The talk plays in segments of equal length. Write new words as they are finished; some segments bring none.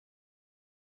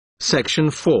Section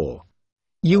 4.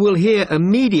 You will hear a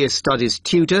media studies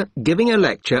tutor giving a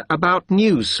lecture about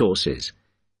news sources.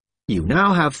 You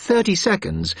now have 30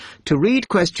 seconds to read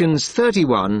questions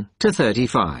 31 to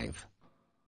 35.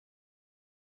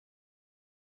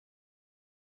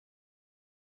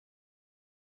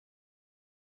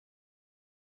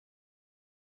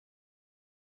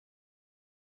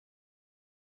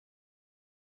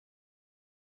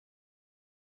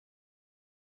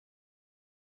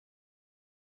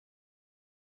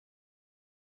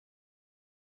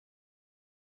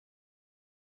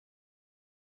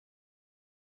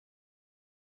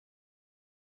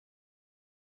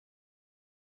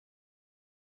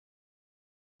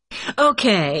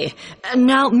 Okay,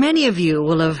 now many of you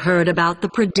will have heard about the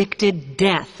predicted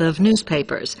death of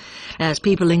newspapers as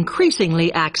people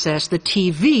increasingly access the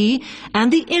TV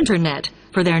and the Internet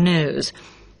for their news.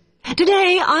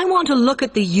 Today, I want to look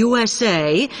at the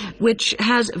USA, which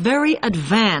has very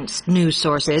advanced news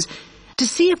sources, to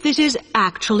see if this is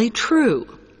actually true.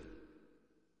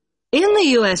 In the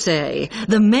USA,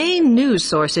 the main news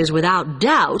sources without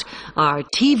doubt are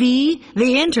TV,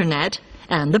 the Internet,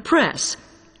 and the press.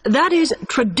 That is,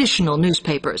 traditional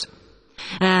newspapers.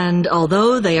 And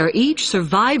although they are each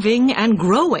surviving and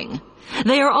growing,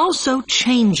 they are also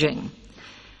changing.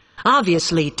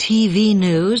 Obviously, TV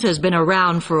news has been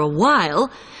around for a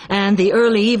while, and the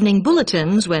early evening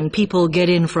bulletins when people get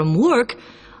in from work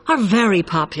are very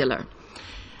popular.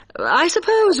 I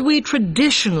suppose we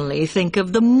traditionally think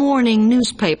of the morning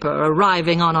newspaper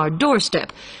arriving on our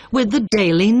doorstep with the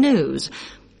daily news.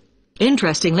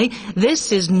 Interestingly,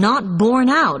 this is not borne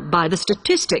out by the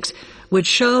statistics, which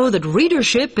show that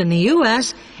readership in the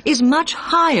U.S. is much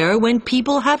higher when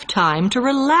people have time to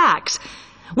relax,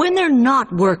 when they're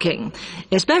not working,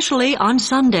 especially on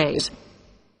Sundays.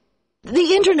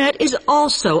 The Internet is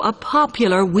also a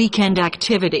popular weekend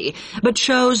activity, but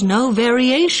shows no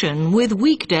variation with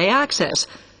weekday access.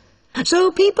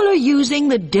 So people are using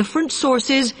the different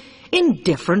sources in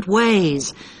different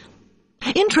ways.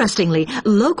 Interestingly,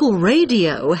 local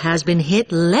radio has been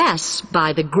hit less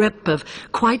by the grip of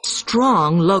quite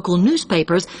strong local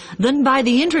newspapers than by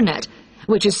the Internet,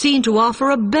 which is seen to offer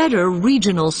a better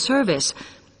regional service.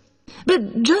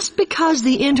 But just because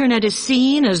the Internet is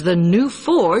seen as the new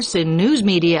force in news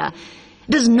media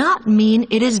does not mean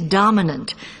it is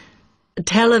dominant.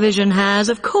 Television has,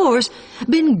 of course,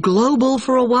 been global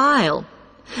for a while.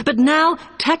 But now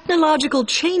technological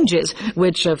changes,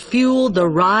 which have fueled the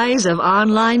rise of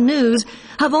online news,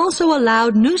 have also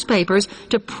allowed newspapers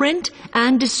to print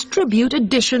and distribute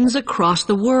editions across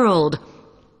the world.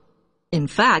 In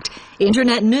fact,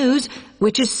 Internet news,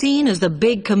 which is seen as the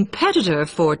big competitor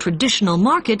for traditional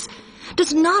markets,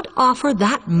 does not offer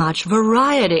that much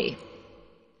variety.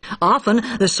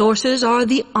 Often, the sources are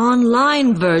the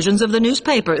online versions of the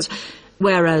newspapers,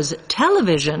 whereas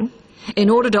television,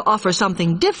 in order to offer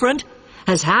something different,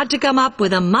 has had to come up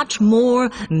with a much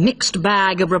more mixed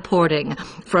bag of reporting,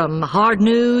 from hard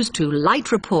news to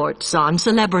light reports on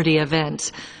celebrity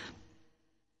events.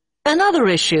 Another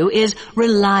issue is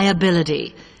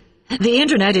reliability. The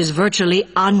Internet is virtually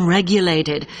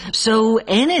unregulated, so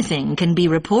anything can be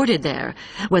reported there,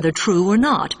 whether true or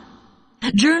not.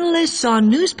 Journalists on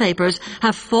newspapers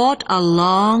have fought a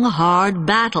long, hard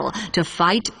battle to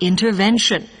fight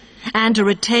intervention and to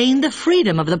retain the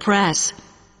freedom of the press.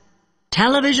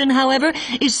 Television, however,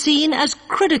 is seen as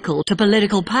critical to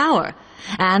political power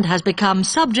and has become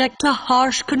subject to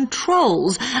harsh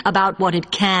controls about what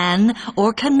it can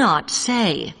or cannot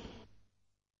say.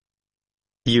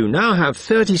 You now have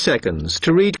 30 seconds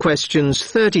to read questions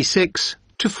 36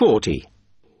 to 40.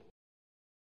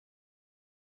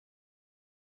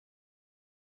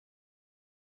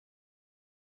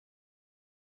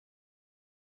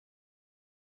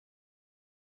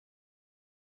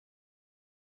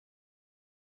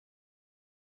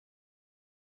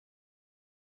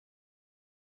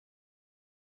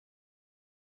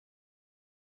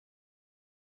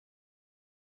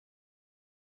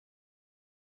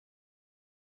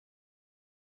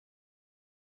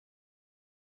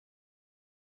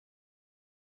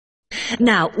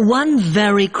 Now, one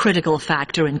very critical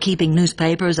factor in keeping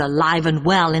newspapers alive and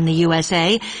well in the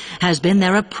USA has been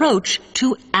their approach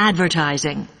to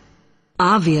advertising.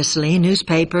 Obviously,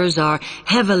 newspapers are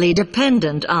heavily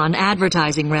dependent on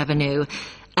advertising revenue,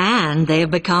 and they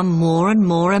have become more and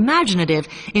more imaginative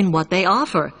in what they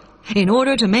offer, in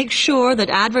order to make sure that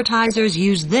advertisers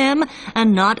use them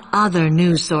and not other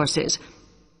news sources.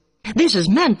 This has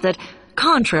meant that,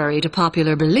 contrary to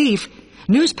popular belief,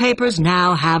 newspapers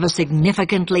now have a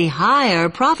significantly higher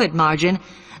profit margin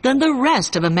than the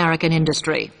rest of American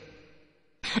industry.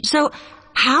 So,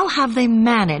 how have they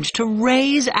managed to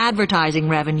raise advertising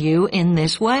revenue in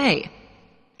this way?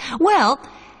 Well,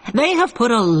 they have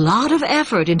put a lot of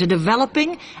effort into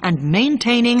developing and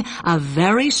maintaining a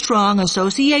very strong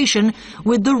association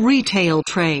with the retail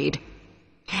trade.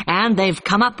 And they've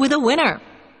come up with a winner.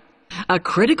 A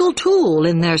critical tool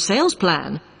in their sales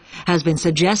plan has been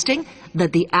suggesting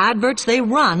that the adverts they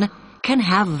run can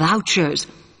have vouchers.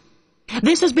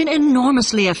 This has been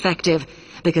enormously effective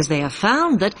because they have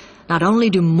found that not only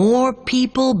do more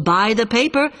people buy the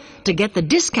paper to get the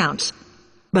discounts,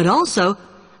 but also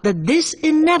that this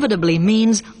inevitably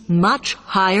means much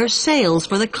higher sales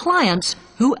for the clients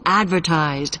who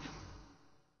advertised.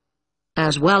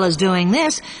 As well as doing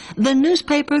this, the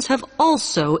newspapers have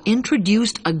also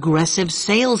introduced aggressive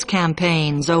sales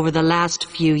campaigns over the last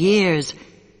few years.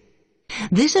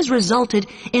 This has resulted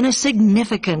in a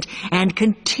significant and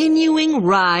continuing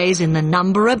rise in the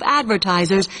number of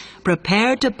advertisers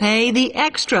prepared to pay the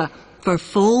extra for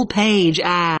full-page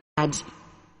ads.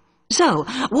 So,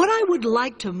 what I would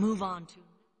like to move on to...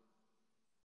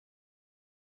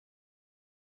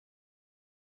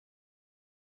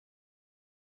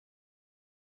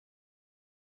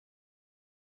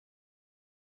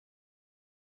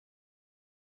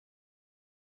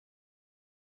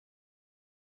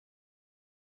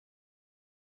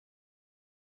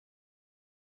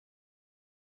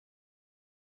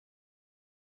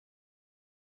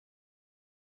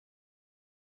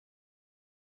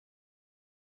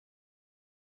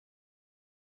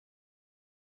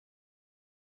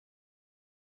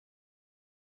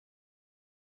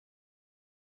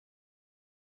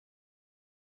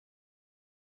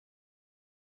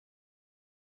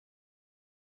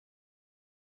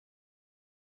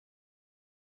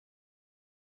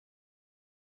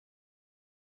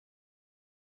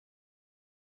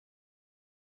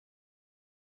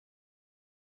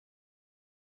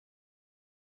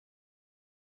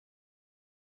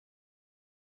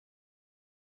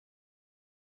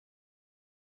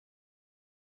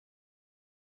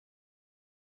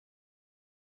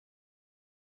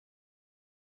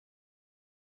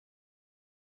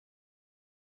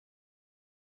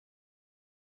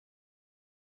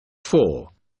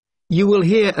 Four. You will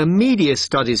hear a media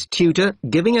studies tutor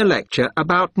giving a lecture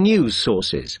about news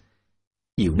sources.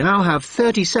 You now have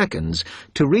 30 seconds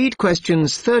to read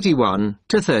questions 31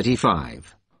 to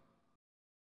 35.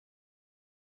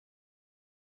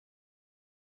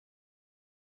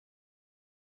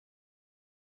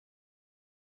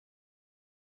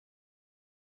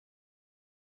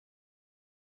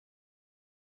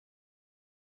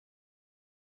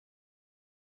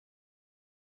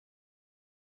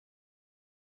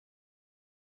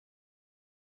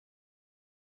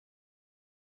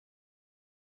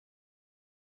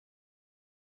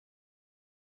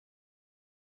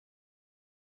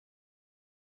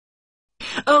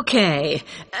 Okay,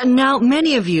 now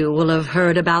many of you will have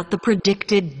heard about the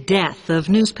predicted death of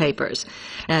newspapers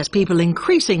as people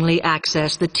increasingly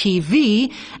access the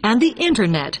TV and the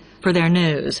Internet for their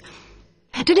news.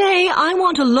 Today, I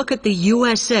want to look at the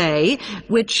USA,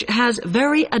 which has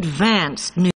very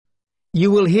advanced news.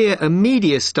 You will hear a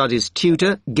media studies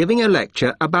tutor giving a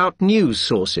lecture about news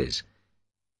sources.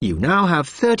 You now have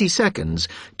 30 seconds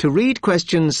to read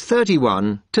questions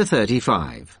 31 to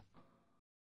 35.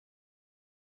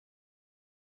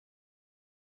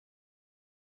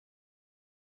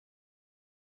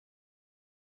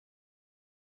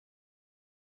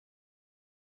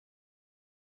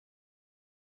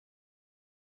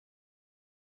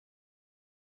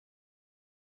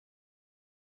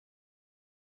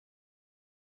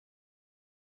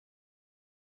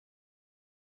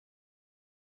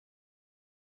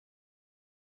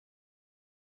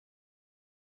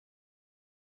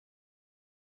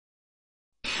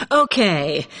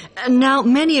 Okay, now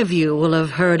many of you will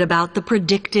have heard about the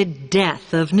predicted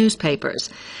death of newspapers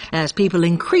as people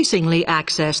increasingly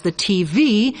access the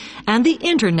TV and the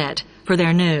Internet for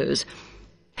their news.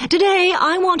 Today,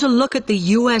 I want to look at the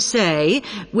USA,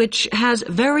 which has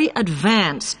very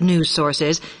advanced news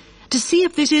sources, to see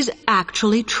if this is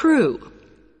actually true.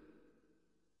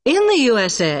 In the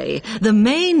USA, the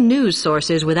main news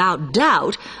sources without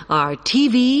doubt are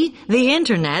TV, the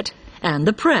Internet, and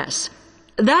the press.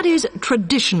 That is,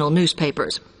 traditional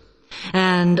newspapers.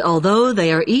 And although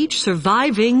they are each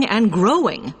surviving and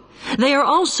growing, they are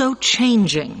also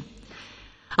changing.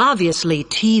 Obviously,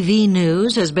 TV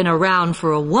news has been around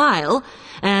for a while,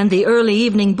 and the early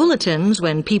evening bulletins,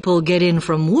 when people get in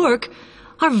from work,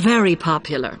 are very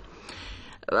popular.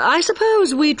 I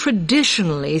suppose we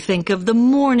traditionally think of the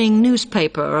morning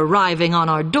newspaper arriving on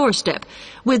our doorstep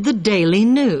with the daily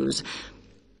news.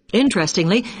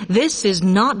 Interestingly, this is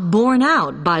not borne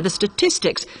out by the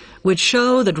statistics, which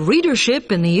show that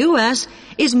readership in the U.S.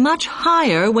 is much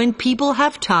higher when people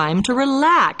have time to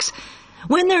relax,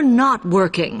 when they're not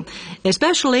working,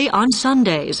 especially on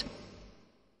Sundays.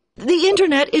 The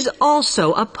Internet is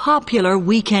also a popular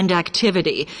weekend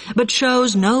activity, but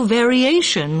shows no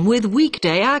variation with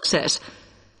weekday access.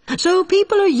 So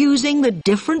people are using the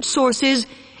different sources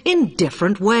in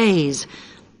different ways.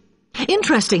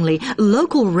 Interestingly,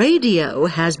 local radio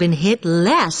has been hit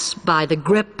less by the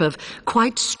grip of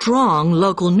quite strong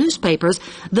local newspapers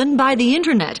than by the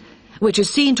Internet, which is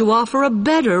seen to offer a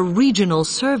better regional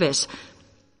service.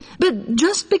 But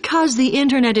just because the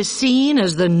Internet is seen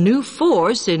as the new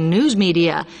force in news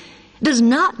media does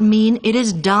not mean it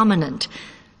is dominant.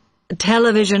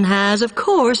 Television has, of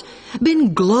course,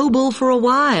 been global for a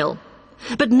while.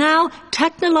 But now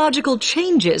technological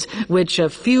changes, which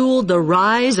have fueled the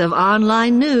rise of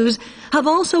online news, have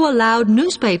also allowed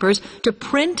newspapers to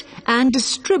print and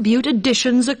distribute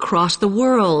editions across the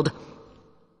world.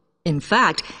 In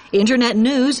fact, Internet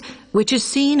news, which is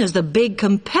seen as the big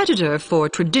competitor for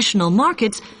traditional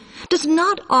markets, does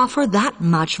not offer that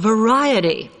much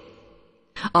variety.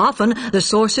 Often, the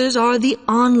sources are the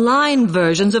online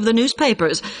versions of the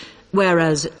newspapers,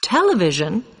 whereas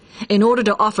television, in order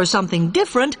to offer something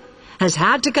different, has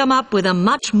had to come up with a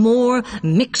much more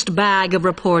mixed bag of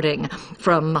reporting,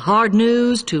 from hard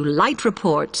news to light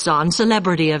reports on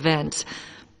celebrity events.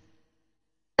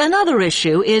 Another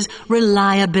issue is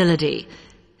reliability.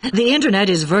 The Internet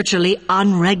is virtually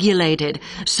unregulated,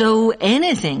 so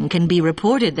anything can be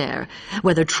reported there,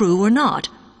 whether true or not.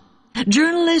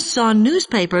 Journalists on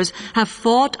newspapers have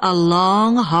fought a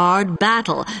long, hard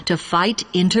battle to fight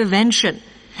intervention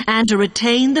and to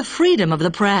retain the freedom of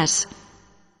the press.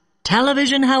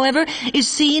 Television, however, is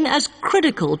seen as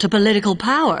critical to political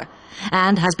power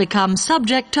and has become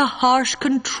subject to harsh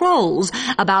controls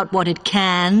about what it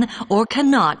can or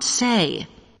cannot say.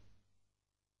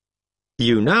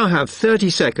 You now have 30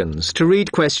 seconds to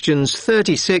read questions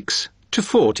 36 to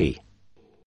 40.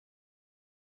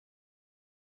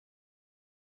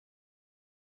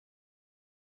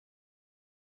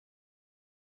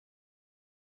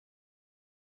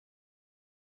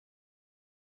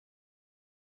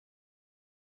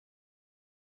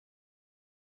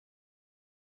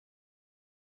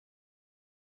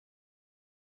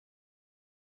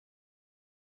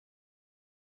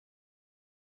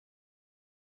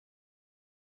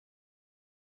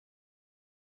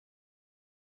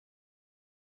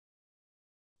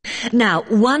 Now,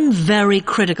 one very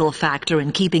critical factor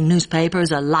in keeping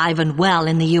newspapers alive and well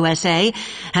in the USA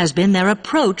has been their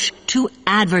approach to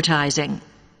advertising.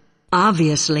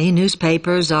 Obviously,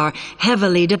 newspapers are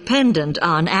heavily dependent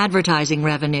on advertising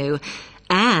revenue,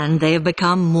 and they have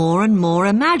become more and more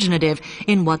imaginative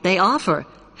in what they offer,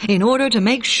 in order to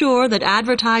make sure that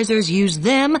advertisers use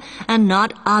them and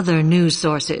not other news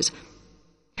sources.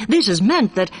 This has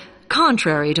meant that,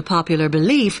 contrary to popular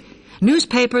belief,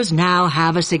 newspapers now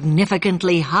have a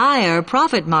significantly higher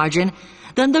profit margin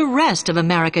than the rest of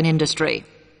American industry.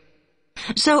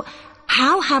 So,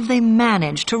 how have they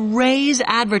managed to raise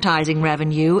advertising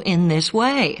revenue in this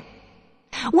way?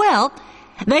 Well,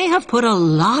 they have put a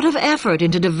lot of effort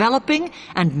into developing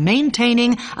and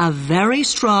maintaining a very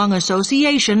strong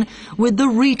association with the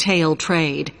retail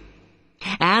trade.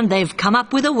 And they've come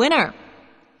up with a winner.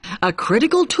 A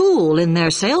critical tool in their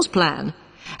sales plan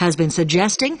has been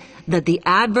suggesting that the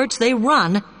adverts they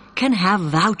run can have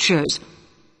vouchers.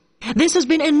 This has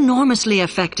been enormously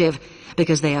effective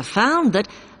because they have found that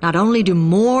not only do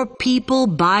more people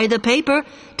buy the paper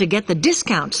to get the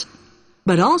discounts,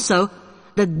 but also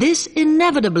that this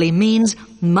inevitably means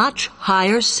much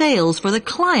higher sales for the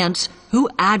clients who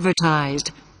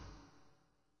advertised.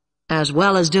 As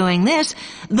well as doing this,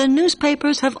 the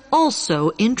newspapers have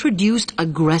also introduced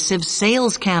aggressive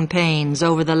sales campaigns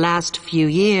over the last few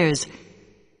years.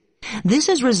 This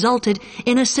has resulted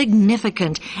in a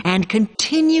significant and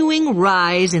continuing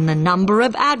rise in the number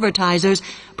of advertisers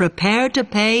prepared to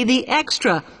pay the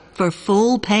extra for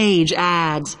full-page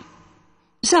ads.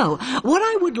 So, what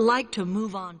I would like to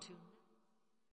move on to